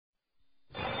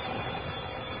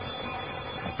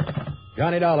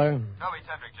Johnny Dollar. Toby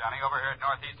Tetrick, Johnny, over here at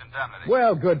Northeast Indemnity.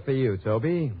 Well, good for you,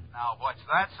 Toby. Now, what's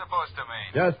that supposed to mean?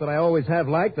 Just that I always have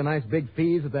liked the nice big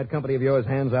fees that company of yours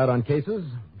hands out on cases.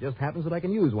 Just happens that I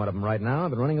can use one of them right now. I've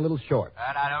been running a little short.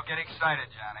 And I don't get excited,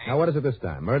 Johnny. Now, what is it this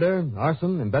time? Murder?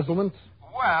 Arson? Embezzlement?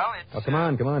 Well, it's... Oh, come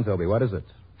on, Toby. What is it?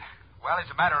 Well, as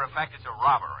a matter of fact, it's a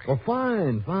robbery. Well,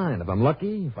 fine. If I'm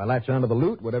lucky, if I latch onto the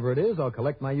loot, whatever it is, I'll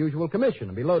collect my usual commission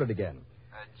and be loaded again.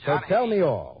 Johnny... So tell me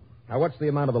all. Now, what's the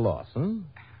amount of the loss, Well,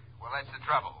 that's the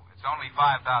trouble. It's only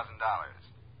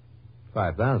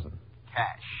 $5,000. $5,000?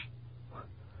 Cash.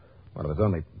 Well, it was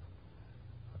only...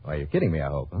 Why, you're kidding me, I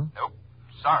hope, huh? Nope.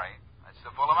 Sorry. That's the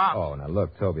full amount. Oh, now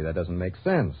look, Toby, that doesn't make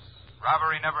sense.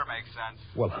 Robbery never makes sense.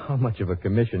 Well, how much of a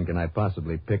commission can I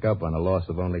possibly pick up on a loss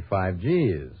of only 5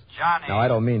 G's? Johnny... Now, I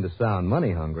don't mean to sound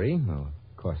money hungry. Well,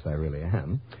 of course I really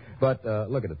am. But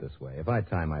look at it this way. If I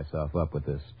tie myself up with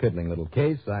this piddling little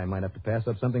case, I might have to pass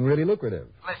up something really lucrative.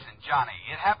 Listen, Johnny,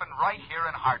 it happened right here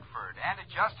in Hartford, and it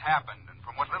just happened. And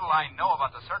from what little I know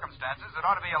about the circumstances, it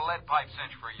ought to be a lead pipe cinch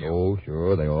for you. Oh,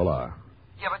 sure, they all are.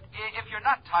 Yeah, but if you're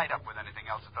not tied up with anything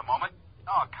else at the moment,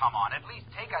 oh, come on, at least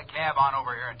take a cab on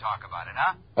over here and talk about it,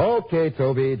 huh? Okay,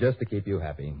 Toby, just to keep you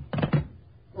happy.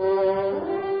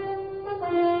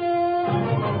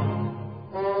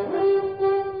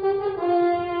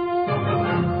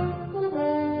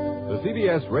 The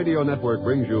CBS Radio Network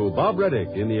brings you Bob Reddick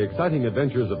in the exciting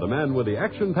adventures of the man with the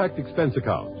action-packed expense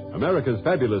account, America's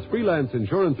fabulous freelance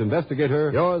insurance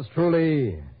investigator. Yours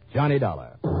truly, Johnny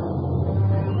Dollar.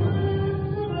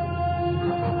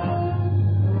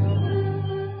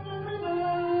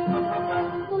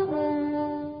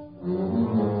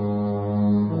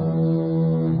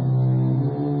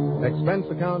 Expense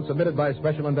account submitted by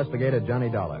Special Investigator Johnny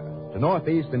Dollar to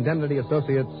Northeast Indemnity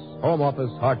Associates, Home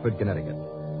Office, Hartford, Connecticut.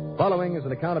 Following is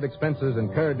an account of expenses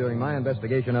incurred during my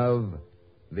investigation of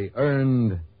the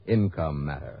earned income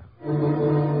matter.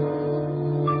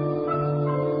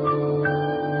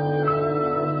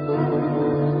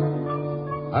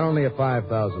 At only a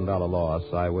 $5,000 loss,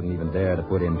 I wouldn't even dare to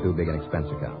put in too big an expense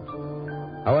account.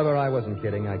 However, I wasn't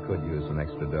kidding. I could use some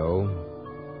extra dough.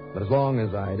 But as long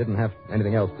as I didn't have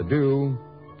anything else to do,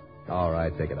 all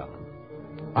right, take it on.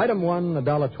 Item 1,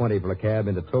 $1.20 for a cab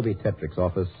into Toby Tetrick's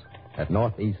office at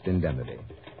Northeast Indemnity.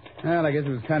 Well, I guess it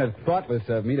was kind of thoughtless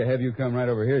of me to have you come right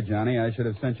over here, Johnny. I should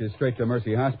have sent you straight to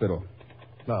Mercy Hospital.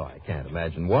 Well, I can't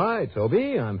imagine why,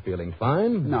 Toby. I'm feeling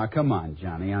fine. Now, come on,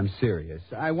 Johnny. I'm serious.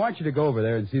 I want you to go over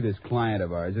there and see this client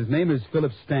of ours. His name is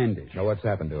Philip Standish. Now, what's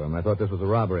happened to him? I thought this was a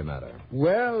robbery matter.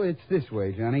 Well, it's this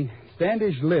way, Johnny.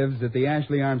 Standish lives at the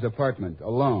Ashley Arms apartment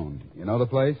alone. You know the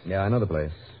place? Yeah, I know the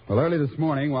place. Well, early this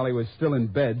morning, while he was still in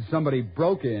bed, somebody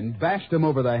broke in, bashed him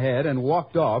over the head, and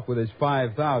walked off with his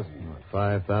 $5,000.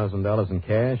 $5,000 in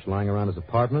cash lying around his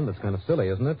apartment? That's kind of silly,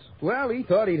 isn't it? Well, he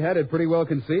thought he'd had it pretty well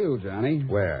concealed, Johnny.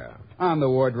 Where? On the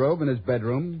wardrobe in his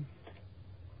bedroom.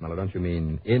 Well, don't you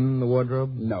mean in the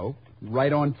wardrobe? No.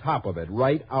 Right on top of it.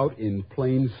 Right out in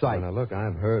plain sight. Now, look,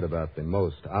 I've heard about the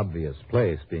most obvious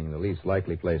place being the least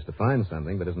likely place to find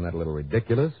something, but isn't that a little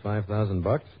ridiculous?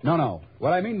 $5,000? No.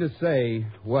 What I mean to say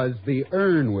was the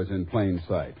urn was in plain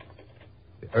sight.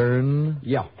 The urn?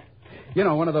 Yeah. You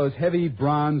know, one of those heavy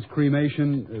bronze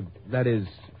cremation, that is,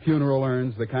 funeral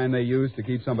urns, the kind they use to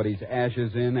keep somebody's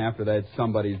ashes in after that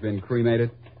somebody's been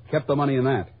cremated. Kept the money in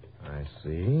that. I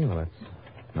see. Well,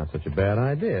 that's not such a bad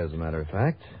idea, as a matter of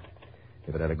fact.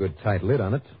 If it had a good tight lid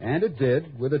on it. And it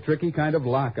did, with a tricky kind of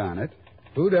lock on it.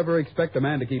 Who'd ever expect a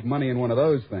man to keep money in one of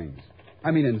those things?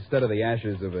 I mean, instead of the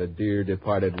ashes of a dear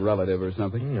departed relative or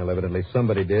something. Well, evidently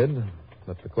somebody did.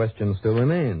 But the question still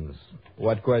remains.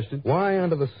 What question?Hy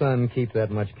under the sun keep that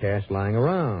much cash lying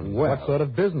around? Well, what sort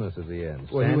of business is he in?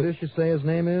 Well, Standish, you say his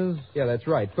name is? Yeah, that's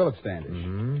right, Philip Standish.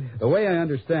 Mm-hmm. The way I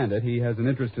understand it, he has an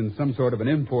interest in some sort of an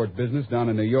import business down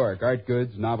in New York. Art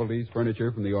goods, novelties,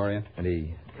 furniture from the Orient. And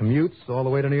he commutes all the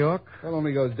way to New York? Well,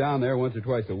 only goes down there once or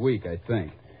twice a week, I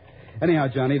think. Anyhow,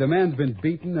 Johnny, the man's been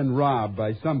beaten and robbed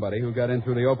by somebody who got in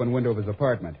through the open window of his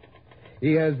apartment.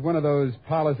 He has one of those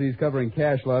policies covering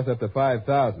cash loss up to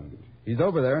 $5,000. He's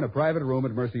over there in a private room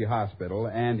at Mercy Hospital,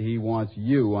 and he wants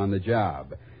you on the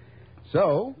job.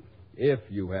 So, if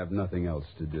you have nothing else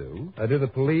to do... Do the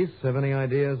police have any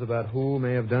ideas about who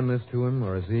may have done this to him,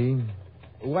 or is he...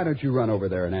 Why don't you run over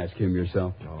there and ask him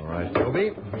yourself? All right,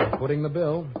 Toby. Footing the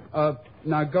bill.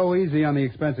 Now go easy on the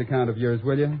expense account of yours,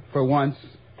 will you? For once.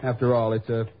 After all, it's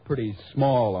a pretty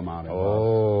small amount involved.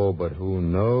 Oh, but who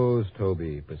knows,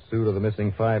 Toby? Pursuit of the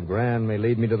missing $5,000 may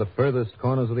lead me to the furthest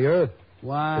corners of the earth.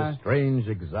 What? To strange,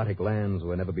 exotic lands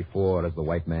where never before has the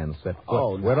white man set foot.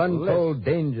 Oh, where now untold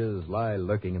dangers lie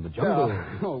lurking in the jungle.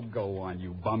 Oh, go on,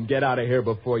 you bum. Get out of here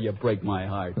before you break my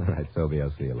heart. All right, Sylvia,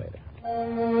 I'll see you later.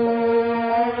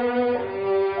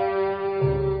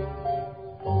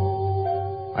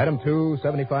 Item 2,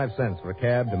 75 cents for a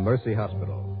cab to Mercy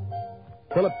Hospital.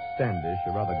 Philip Standish,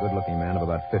 a rather good-looking man of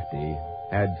about 50,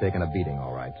 had taken a beating,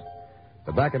 all right.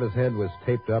 The back of his head was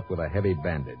taped up with a heavy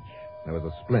bandage. There was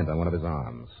a splint on one of his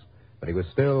arms. But he was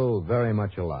still very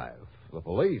much alive. The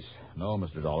police? No,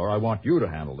 Mr. Dollar, I want you to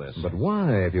handle this. But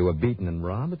why? If you were beaten and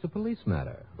robbed, it's a police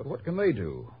matter. But what can they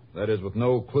do? That is, with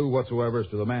no clue whatsoever as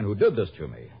to the man who did this to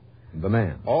me. The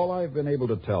man. All I've been able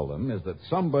to tell them is that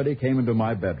somebody came into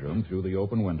my bedroom through the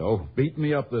open window, beat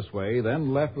me up this way,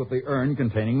 then left with the urn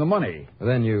containing the money.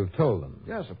 Then you've told them.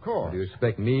 Yes, of course. Do you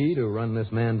expect me to run this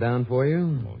man down for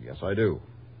you? Well, yes, I do.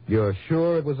 You're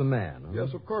sure it was a man? Huh?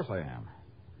 Yes, of course I am.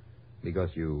 Because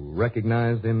you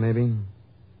recognized him, maybe?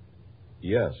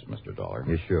 Yes, Mr. Dollar.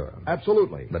 You're sure?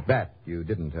 Absolutely. But that you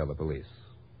didn't tell the police.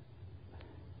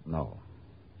 No.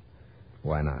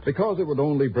 Why not? Because it would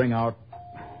only bring out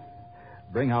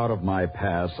of my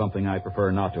past something I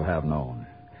prefer not to have known.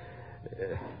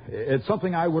 It's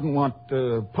something I wouldn't want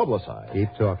publicized.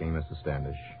 Keep talking, Mr.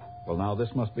 Standish. Well, now, this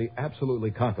must be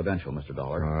absolutely confidential, Mr.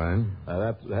 Dollar. All right.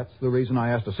 That's the reason I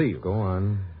asked to see you. Go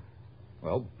on.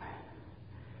 Well,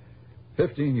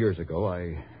 15 years ago,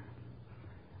 I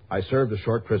served a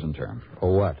short prison term.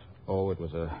 For what? Oh, it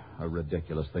was a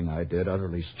ridiculous thing I did,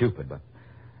 utterly stupid, but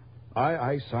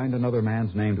I signed another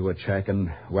man's name to a check,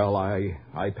 and, well, I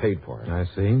paid for it. I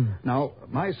see. Now,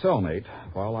 my cellmate,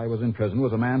 while I was in prison,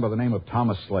 was a man by the name of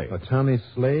Thomas Slade. Tommy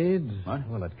Slade? What?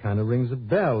 Well, that kind of rings a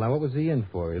bell. Now, what was he in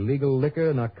for? Illegal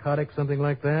liquor, narcotics, something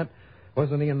like that?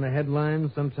 Wasn't he in the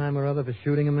headlines sometime or other for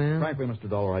shooting a man? Frankly, Mr.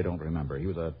 Dollar, I don't remember. He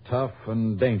was a tough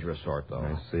and dangerous sort, though.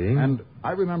 I see. And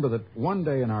I remember that one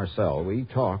day in our cell, we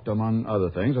talked, among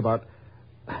other things, about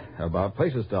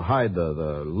places to hide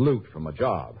the loot from a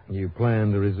job. You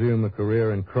planned to resume a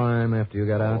career in crime after you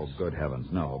got out? Oh, good heavens,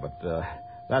 no. But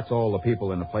that's all the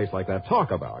people in a place like that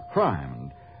talk about.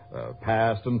 Crime, and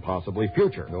past and possibly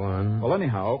future. Go on. Well,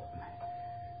 anyhow,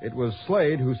 it was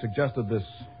Slade who suggested this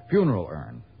funeral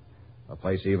urn. A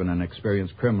place even an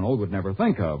experienced criminal would never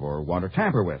think of or want to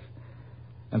tamper with.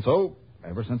 And so,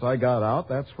 ever since I got out,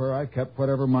 that's where I've kept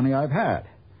whatever money I've had.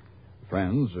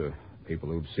 Friends, people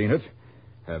who've seen it,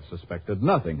 have suspected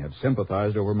nothing, have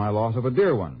sympathized over my loss of a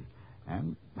dear one.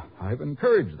 And I've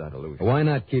encouraged that illusion. Why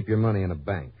not keep your money in a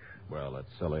bank? Well,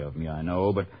 that's silly of me, I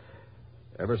know, but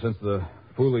ever since the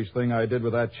foolish thing I did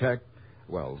with that check,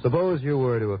 well... Suppose you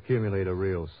were to accumulate a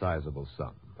real sizable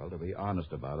sum. Well, to be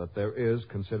honest about it, there is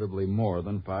considerably more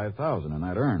than $5,000 in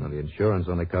that urn. Well, the insurance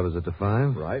only covers it to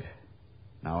 $5,000. Right.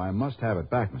 Now, I must have it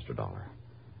back, Mr. Dollar.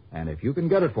 And if you can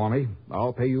get it for me,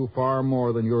 I'll pay you far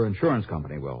more than your insurance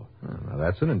company will. Well, now,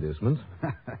 that's an inducement.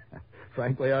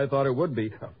 Frankly, I thought it would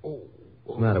be. What's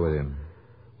the matter with him?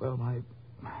 Well, my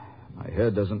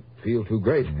head doesn't feel too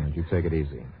great. Yeah, you take it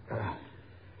easy.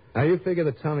 Now, you figure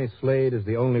that Tommy Slade is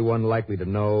the only one likely to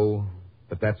know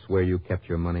that that's where you kept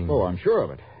your money? Oh, I'm sure of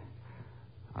it.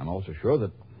 I'm also sure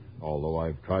that, although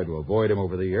I've tried to avoid him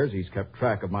over the years, he's kept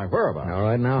track of my whereabouts. All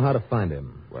right, now how to find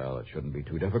him? Well, it shouldn't be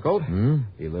too difficult.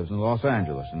 He lives in Los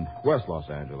Angeles, in West Los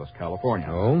Angeles, California.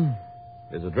 Oh?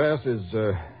 His address is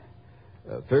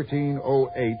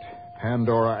 1308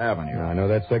 Pandora Avenue. Now, I know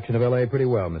that section of L.A. pretty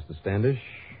well, Mr. Standish.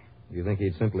 Do you think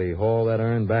he'd simply haul that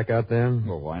urn back out there?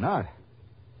 Well, why not?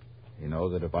 You know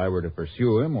that if I were to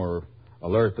pursue him or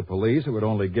alert the police, it would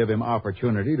only give him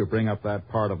opportunity to bring up that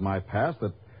part of my past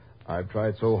that I've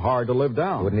tried so hard to live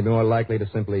down. Wouldn't he be more likely to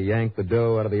simply yank the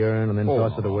dough out of the urn and then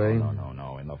toss it away?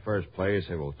 No. In the first place,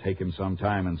 it will take him some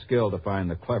time and skill to find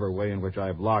the clever way in which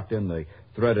I've locked in the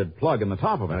threaded plug in the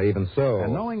top of it. Now, even so...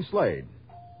 And knowing Slade,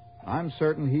 I'm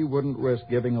certain he wouldn't risk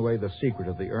giving away the secret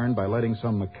of the urn by letting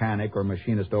some mechanic or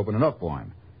machinist open it up for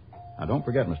him. Now, don't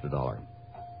forget, Mr. Dollar,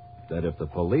 that if the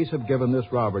police have given this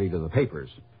robbery to the papers,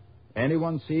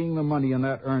 anyone seeing the money in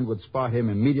that urn would spot him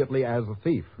immediately as the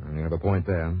thief. You have a point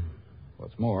there.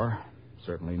 What's more,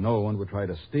 certainly no one would try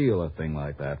to steal a thing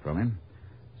like that from him.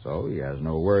 So he has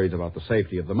no worries about the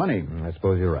safety of the money. I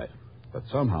suppose you're right. But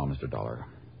somehow, Mr. Dollar,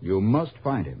 you must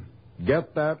find him.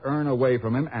 Get that urn away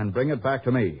from him and bring it back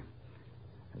to me.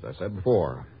 As I said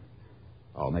before,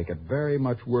 I'll make it very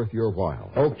much worth your while.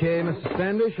 Okay, Mr.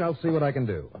 Standish, I'll see what I can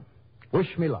do.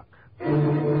 Wish me luck.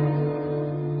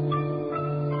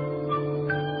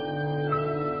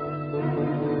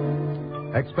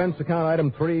 Expense account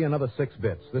item 3, another 6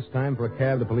 bits. This time for a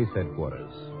cab to police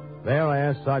headquarters. There I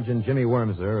asked Sergeant Jimmy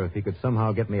Wormser if he could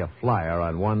somehow get me a flyer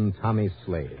on one Tommy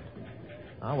Slade.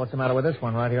 Oh, what's the matter with this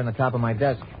one right here on the top of my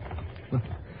desk?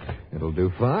 It'll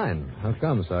do fine. How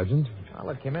come, Sergeant? Well,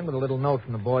 it came in with a little note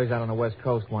from the boys out on the West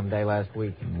Coast one day last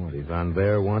week. What, he's on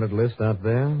their wanted list out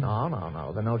there?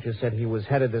 No. The note just said he was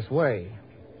headed this way.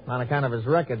 On account of his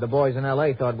record, the boys in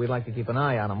L.A. thought we'd like to keep an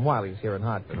eye on him while he's here in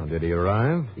Hartford. Oh, did he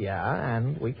arrive? Yeah,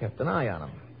 and we kept an eye on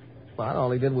him. But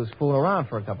all he did was fool around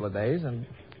for a couple of days, and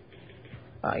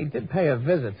he did pay a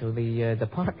visit to the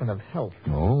Department of Health.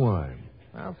 Oh, why?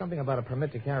 Well, something about a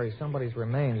permit to carry somebody's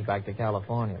remains back to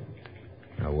California.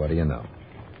 Now, what do you know?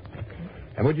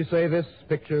 And would you say this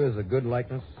picture is a good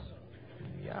likeness?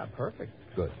 Yeah, perfect.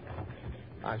 Good.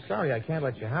 I'm sorry I can't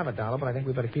let you have it, Dollar, but I think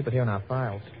we better keep it here in our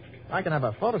files. I can have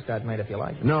a photostat made if you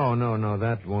like. No,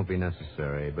 that won't be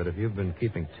necessary. But if you've been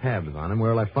keeping tabs on him,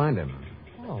 where'll I find him?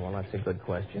 Oh, well, that's a good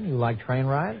question. You like train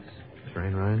rides?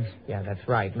 Train rides? Yeah, that's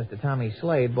right. Mr. Tommy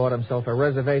Slade bought himself a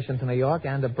reservation to New York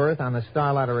and a berth on the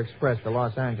Starlighter Express to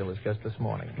Los Angeles just this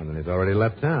morning. Well, then he's already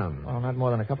left town. Well, not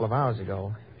more than a couple of hours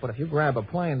ago. But if you grab a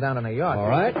plane down to New York... All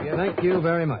right. Thank you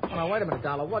very much. Now, wait a minute,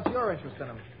 Dollar. What's your interest in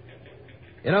him?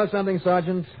 You know something,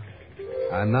 Sergeant?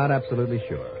 I'm not absolutely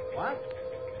sure. What?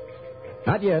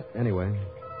 Not yet, anyway.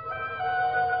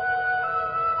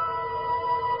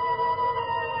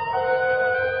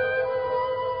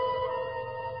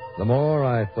 The more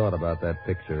I thought about that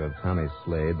picture of Tommy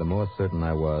Slade, the more certain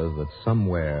I was that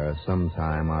somewhere,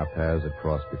 sometime, our paths had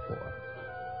crossed before.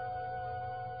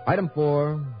 Item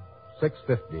 4,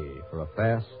 $6.50 for a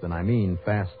fast, and I mean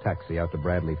fast taxi out to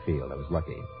Bradley Field. I was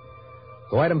lucky.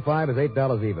 So item 5 is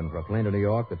 $8 even for a plane to New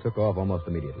York that took off almost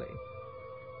immediately.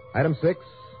 Item 6,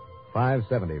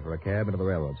 $5.70 for a cab into the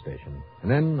railroad station.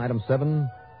 And then item 7,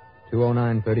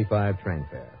 $209.35 train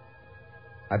fare.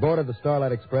 I boarded the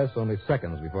Starlight Express only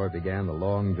seconds before it began the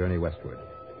long journey westward.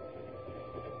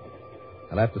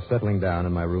 And after settling down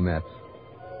in my roomette,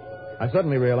 I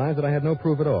suddenly realized that I had no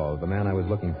proof at all the man I was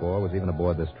looking for was even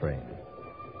aboard this train.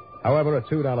 However, a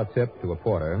 $2 tip to a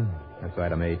porter, that's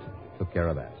item 8, took care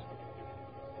of that.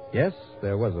 Yes,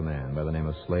 there was a man by the name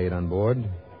of Slade on board,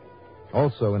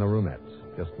 also in a roomette,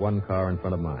 just one car in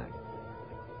front of mine.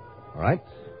 All right.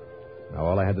 Now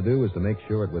all I had to do was to make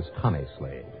sure it was Tommy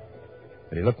Slade,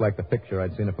 that he looked like the picture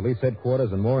I'd seen at police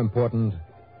headquarters, and more important,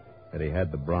 that he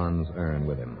had the bronze urn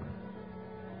with him.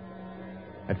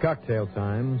 At cocktail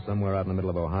time, somewhere out in the middle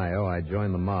of Ohio, I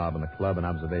joined the mob in the club and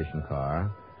observation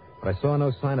car, but I saw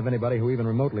no sign of anybody who even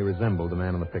remotely resembled the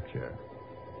man in the picture.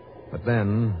 But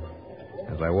then,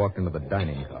 as I walked into the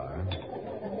dining car...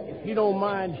 If you don't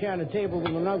mind sharing a table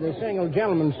with another single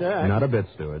gentleman, sir... Not a bit,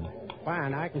 steward.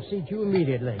 Fine, I can seat you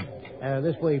immediately.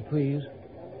 This way, please.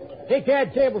 Take care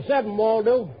of table 7,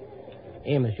 Waldo.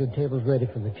 Amos, your table's ready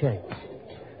for the check.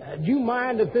 Do you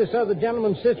mind if this other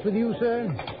gentleman sits with you, sir?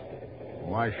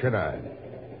 Why should I?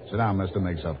 Sit down, mister.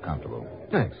 Make yourself comfortable.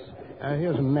 Thanks.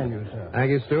 Here's a menu, sir.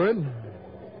 Thank you, steward.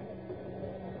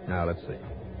 Now, let's see.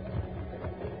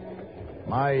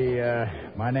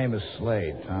 My name is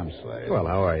Slade, Tom Slade. Well,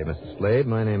 how are you, Mr. Slade?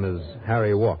 My name is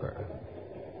Harry Walker.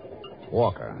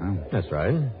 Walker, huh? That's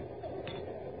right.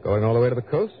 Going all the way to the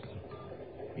coast?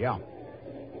 Yeah.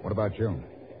 What about you?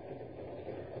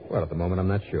 Well, at the moment, I'm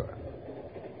not sure.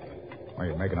 Are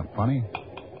you making it funny?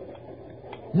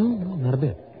 No, not a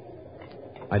bit.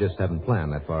 I just haven't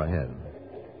planned that far ahead.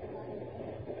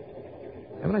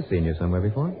 Haven't I seen you somewhere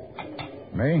before?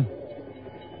 Me?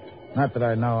 Not that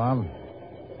I know of.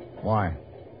 Why?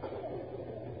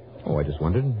 Oh, I just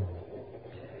wondered.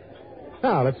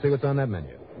 Now, let's see what's on that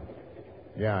menu.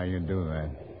 Yeah, you do that.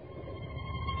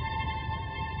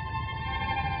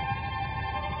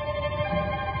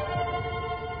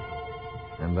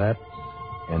 And that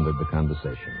ended the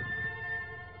conversation.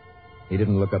 He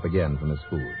didn't look up again from his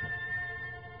food.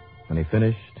 When he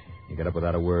finished, he got up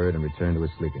without a word and returned to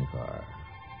his sleeping car.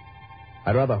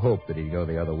 I'd rather hope that he'd go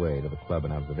the other way to the club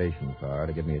and observation car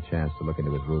to give me a chance to look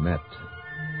into his roomette.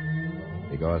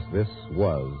 Because this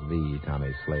was the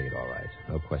Tommy Slade, all right.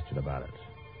 No question about it.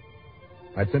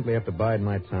 I'd simply have to bide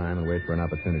my time and wait for an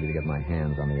opportunity to get my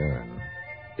hands on the urn,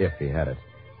 if he had it,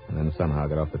 and then somehow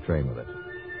get off the train with it.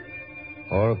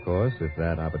 Or, of course, if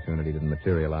that opportunity didn't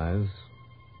materialize,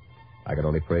 I could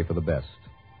only pray for the best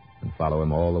and follow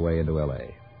him all the way into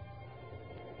L.A.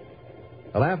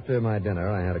 Well, after my dinner,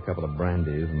 I had a couple of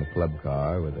brandies in the club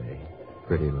car with a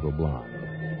pretty little blonde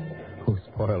who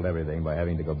spoiled everything by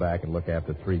having to go back and look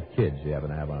after 3 kids she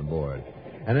happened to have on board.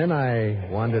 And then I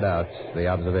wandered out to the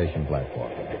observation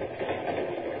platform.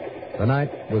 The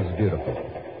night was beautiful,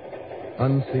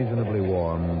 unseasonably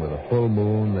warm, with a full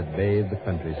moon that bathed the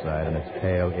countryside in its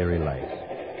pale, eerie light.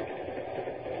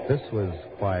 This was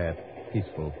quiet,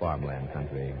 peaceful farmland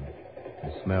country.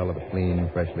 The smell of the clean,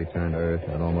 freshly turned earth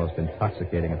had an almost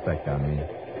intoxicating effect on me,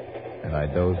 and I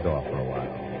dozed off for a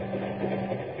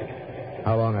while.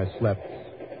 How long I slept,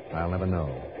 I'll never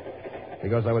know,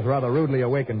 because I was rather rudely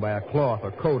awakened by a cloth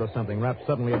or coat or something wrapped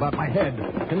suddenly about my head,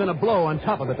 and then a blow on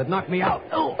top of it that knocked me out.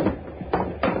 Oh!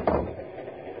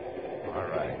 All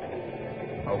right.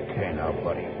 Okay now,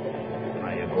 buddy.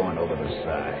 Now you're going over the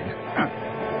side.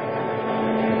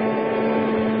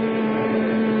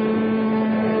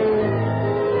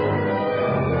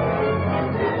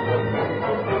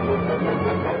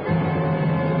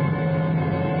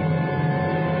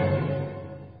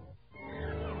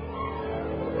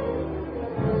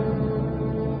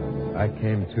 I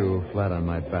came to flat on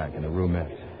my back in a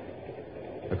roomette.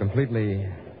 A completely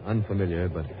unfamiliar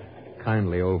but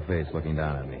kindly old face looking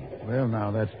down at me. Well,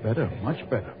 now that's better. Much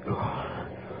better.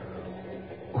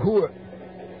 Who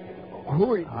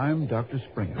are you? I'm Dr.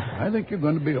 Springer. I think you're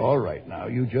going to be all right now.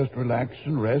 You just relax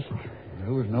and rest.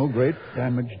 There was no great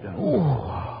damage done.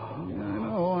 I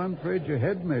know. I'm afraid your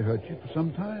head may hurt you for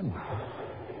some time.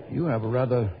 You have a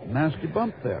rather nasty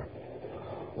bump there.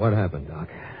 What happened, Doc?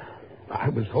 I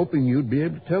was hoping you'd be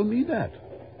able to tell me that.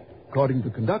 According to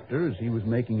the conductor, as he was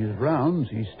making his rounds,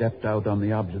 he stepped out on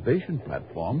the observation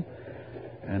platform,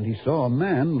 and he saw a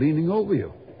man leaning over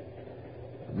you.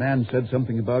 The man said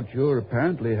something about your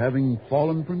apparently having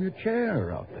fallen from your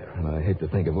chair out there. And I hate to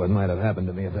think of what might have happened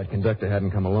to me if that conductor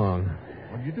hadn't come along.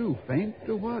 What'd you do, faint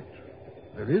or what?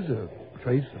 There is a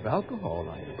trace of alcohol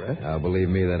on your breath. Now, believe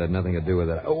me, that had nothing to do with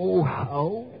it. Oh.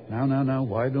 Now,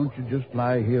 why don't you just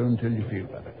lie here until you feel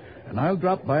better? And I'll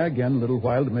drop by again a little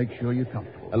while to make sure you're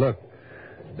comfortable. Look,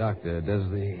 Doctor, does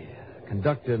the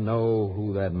conductor know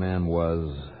who that man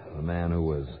was? The man who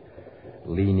was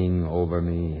leaning over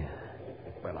me?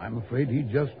 Well, I'm afraid he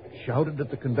just shouted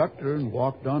at the conductor and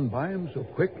walked on by him so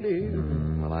quickly.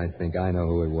 Well, I think I know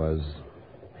who it was.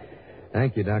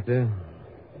 Thank you, Doctor.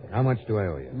 How much do I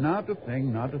owe you? Not a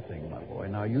thing, my boy.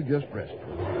 Now, you just rest.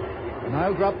 And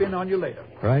I'll drop in on you later.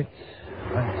 Right.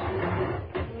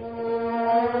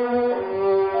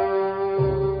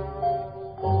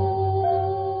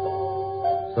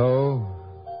 So,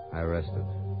 I rested.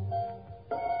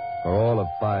 For all of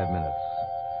 5 minutes.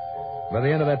 By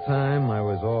the end of that time, I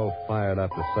was all fired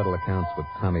up to settle accounts with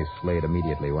Tommy Slade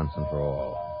immediately, once and for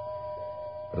all.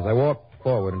 But as I walked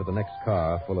forward into the next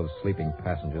car full of sleeping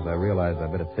passengers, I realized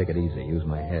I'd better take it easy, use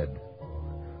my head.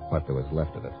 What there was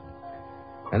left of it.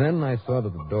 And then I saw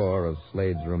that the door of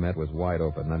Slade's roomette was wide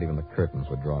open. Not even the curtains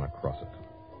were drawn across it.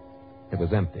 It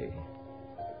was empty.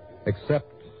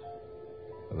 Except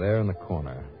there in the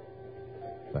corner,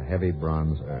 the heavy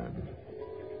bronze urn.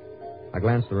 I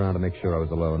glanced around to make sure I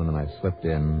was alone, and then I slipped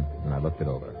in and I looked it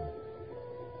over.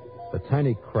 The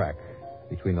tiny crack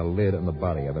between the lid and the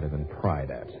body of it had been pried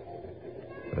at,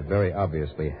 but it very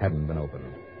obviously hadn't been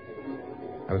opened.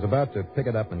 I was about to pick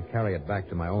it up and carry it back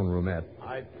to my own roomette.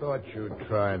 I thought you'd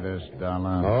try this,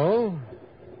 Dollar. Oh?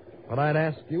 Well, I'd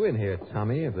ask you in here,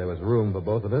 Tommy, if there was room for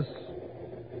both of us.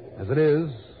 As it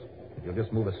is, if you'll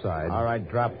just move aside. All right,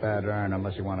 drop that urn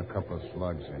unless you want a couple of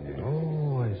slugs in you.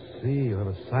 Oh, I see. You have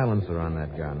a silencer on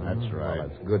that gun. That's right. Well,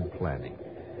 that's good planning.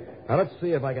 Now, let's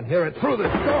see if I can hear it through this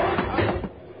door.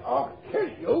 I'll kill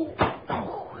you.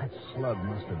 Oh, that slug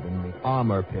must have been the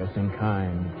armor-piercing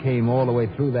kind. It came all the way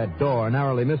through that door,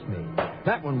 narrowly missed me.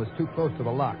 That one was too close to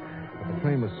the lock, but the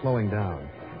train was slowing down.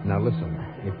 Now, listen.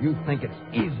 If you think it's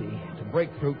easy to break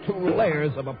through 2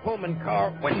 layers of a Pullman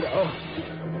car window,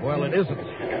 well, it isn't.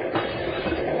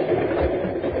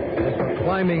 As for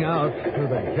climbing out through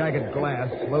the jagged glass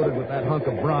loaded with that hunk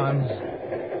of bronze,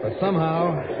 but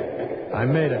somehow I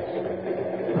made it.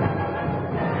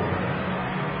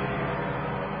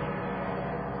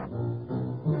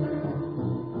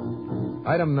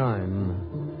 Item 9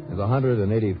 is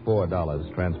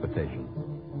 $184 transportation.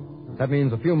 That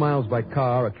means a few miles by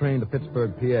car, a train to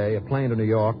Pittsburgh, PA, a plane to New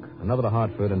York, another to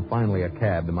Hartford, and finally a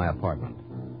cab to my apartment.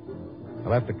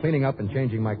 Well, after cleaning up and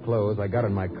changing my clothes, I got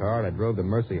in my car and I drove to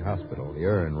Mercy Hospital, the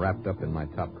urn wrapped up in my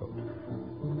topcoat.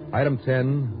 Item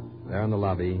 10, there in the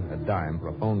lobby, a dime for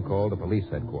a phone call to police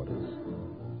headquarters.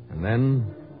 And then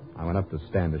I went up to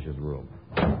Standish's room.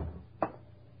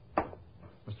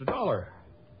 Mr. Dollar.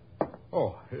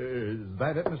 Oh, is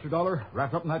that it, Mr. Dollar?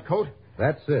 Wrapped up in that coat?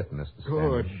 That's it, Mr.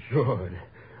 Standish. Good.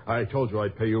 I told you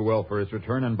I'd pay you well for its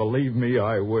return, and believe me,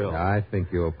 I will. I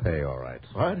think you'll pay all right.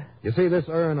 What? You see, this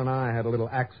urn and I had a little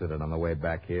accident on the way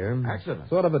back here. Accident?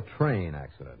 Sort of a train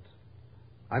accident.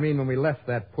 I mean, when we left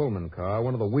that Pullman car,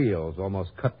 one of the wheels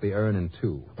almost cut the urn in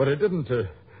 2. But it didn't,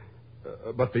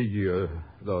 But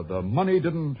the money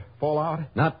didn't fall out?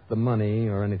 Not the money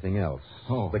or anything else.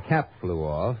 Oh. The cap flew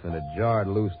off, and it jarred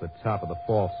loose the top of the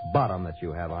false bottom that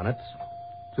you have on it.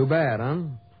 Too bad, huh?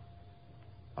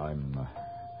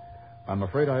 I'm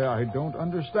afraid I don't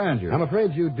understand you. I'm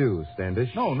afraid you do, Standish.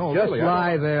 No, Just really.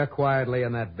 lie there quietly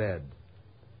in that bed.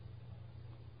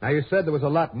 Now, you said there was a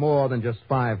lot more than just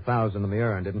 $5,000 in the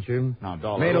urn, didn't you? Now,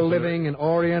 Dollar, Made a listen living in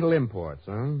Oriental imports,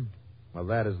 huh? Well,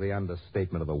 that is the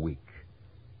understatement of the week.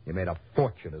 You made a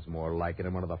fortune, is more like it,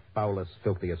 in one of the foulest,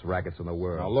 filthiest rackets in the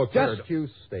world. Now, look, Just you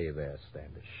stay there,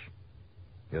 Standish.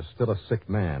 You're still a sick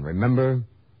man, remember?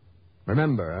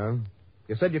 Remember, huh?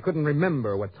 You said you couldn't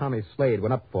remember what Tommy Slade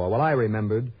went up for. Well, I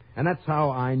remembered, and that's how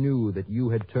I knew that you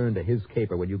had turned to his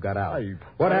caper when you got out.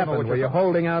 What happened? Were you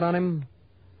holding out on him?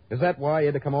 Is that why you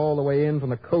had to come all the way in from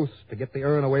the coast to get the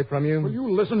urn away from you? Will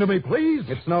you listen to me, please?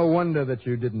 It's no wonder that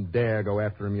you didn't dare go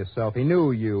after him yourself. He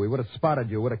knew you. He would have spotted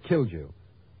you, would have killed you.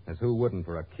 As who wouldn't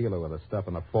for a kilo of the stuff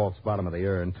in the false bottom of the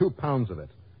urn? 2 pounds of it.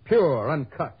 Pure,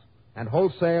 uncut. And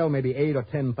wholesale, maybe $8,000 or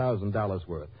 $10,000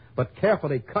 worth. But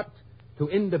carefully cut to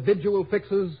individual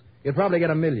fixes, you'd probably get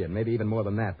 $1 million, maybe even more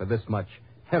than that, for this much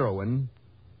heroin.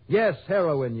 Yes,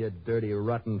 heroin, you dirty,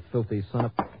 rotten, filthy son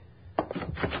of...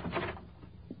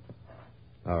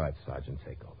 All right, Sergeant,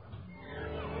 take over.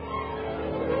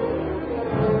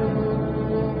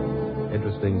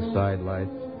 Interesting sidelight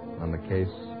on the case.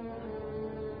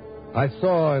 I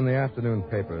saw in the afternoon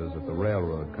papers that the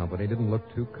railroad company didn't look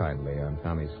too kindly on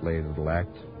Tommy Slade's little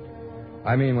act.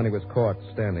 I mean, when he was caught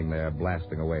standing there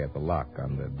blasting away at the lock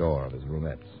on the door of his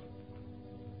roomette.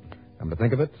 Come to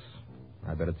think of it,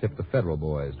 I better tip the federal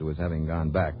boys to his having gone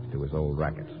back to his old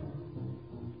racket.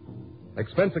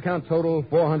 Expense account total,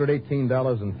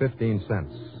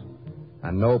 $418.15.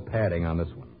 And no padding on this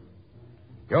one.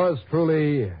 Yours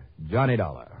truly, Johnny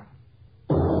Dollar.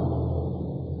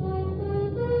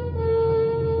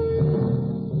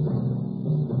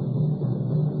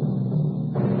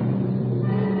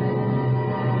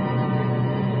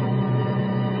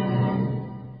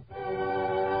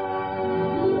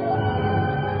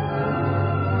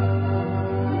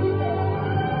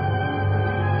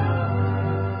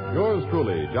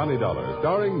 Johnny Dollar,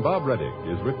 starring Bob Reddick,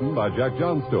 is written by Jack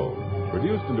Johnstone.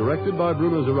 Produced and directed by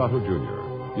Bruno Zerato Jr.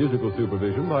 Musical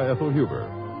supervision by Ethel Huber.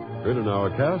 Heard in our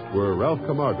cast were Ralph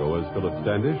Camargo as Philip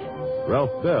Standish,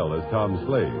 Ralph Bell as Tom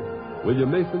Slade, William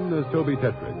Mason as Toby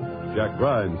Tetrick, Jack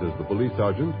Grimes as the police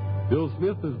sergeant, Bill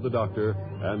Smith as the doctor,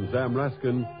 and Sam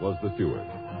Raskin was the steward.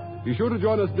 Be sure to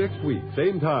join us next week,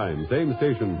 same time, same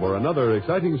station, for another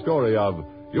exciting story of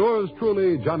yours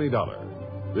truly, Johnny Dollar.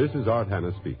 This is Art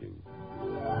Hanna speaking.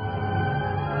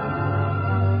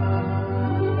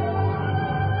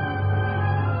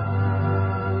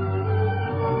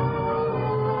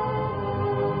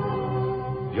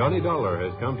 Johnny Dollar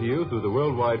has come to you through the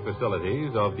worldwide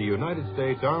facilities of the United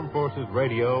States Armed Forces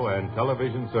Radio and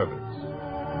Television Service.